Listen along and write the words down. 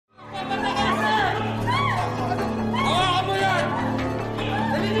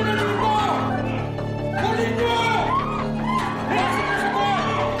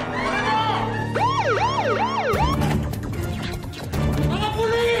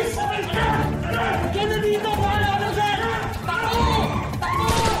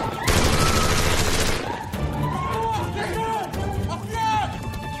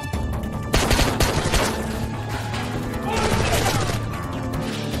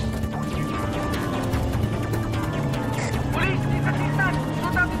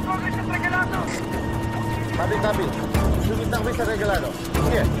sa regalado.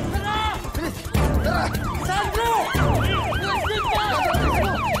 Sige. Tara! Bilis! Tara! Sandro! Bilis ka!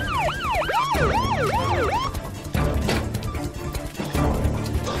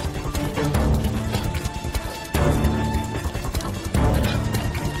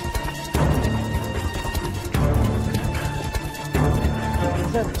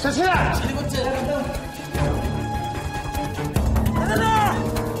 Saan sila? Sa likod sila. Tara na!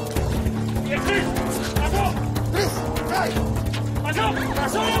 Yes, please! Pasok! Bilis! Tay! Pasok!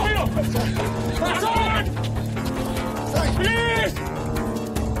 Pasok kayo! Pasok! Please!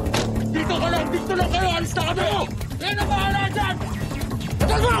 Dito ka lang! Dito lang kayo! Alis na kami! Yan ang bahala dyan!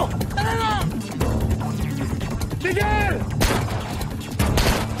 Tagal mo! Tara na! Miguel!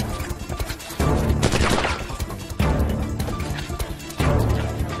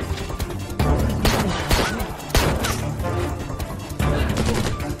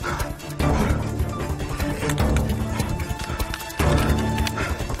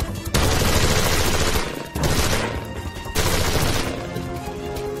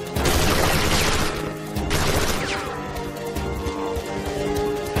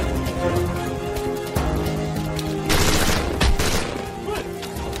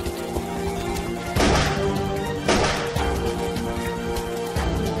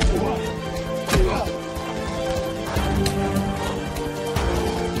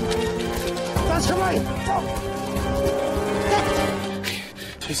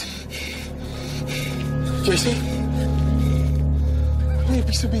 JC? Ano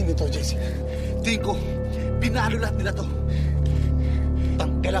ibig sabihin nito, JC? Tingin ko, pinalo lahat nila to.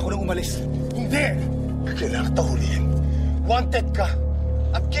 Kailangan ko nang umalis. Hindi! Kailangan kita hulihin. Wanted ka.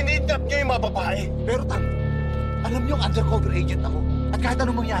 At kinidnap niya yung mga babae. Pero alam niyo undercover agent ako. At kahit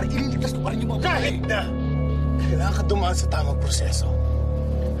anong mangyari, ililigtas ko pa rin yung mga babae. Kahit na! Kailangan ka dumaan sa tamang proseso.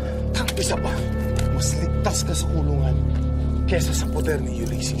 Isa pa, mas ligtas ka sa kulungan kesa sa poder ni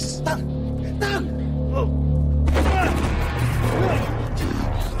Ulysses. Tang!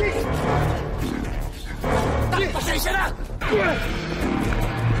 Pasensya na!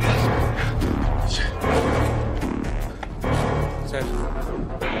 Sir,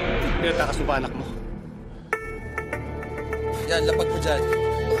 pinatakas mo ba anak mo? Yan, lapag mo dyan.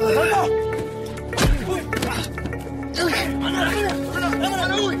 Ano?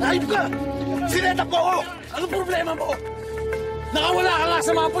 Ayun ka! Sinetap ko ako! Anong problema mo? Nakawala ka nga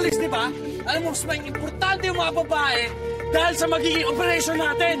sa mga polis, di ba? Alam mo, mas may importante yung mga babae dahil sa magiging operation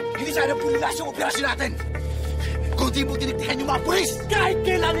natin. Hindi sana pulilas yung operasyon natin. Kung di mo tiniktikan yung mga pulis! Kahit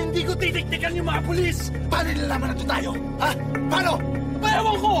kailan hindi ko titiktikan yung mga pulis. Paano nilalaman na ito tayo? Ha? Paano?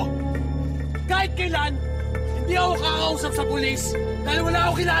 Payawan ko! Kahit kailan, hindi ako kakausap sa pulis dahil wala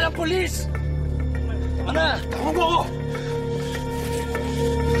akong kilalang pulis. Tama na, takbo mo ako!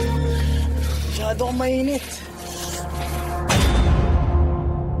 Masyado akong mainit.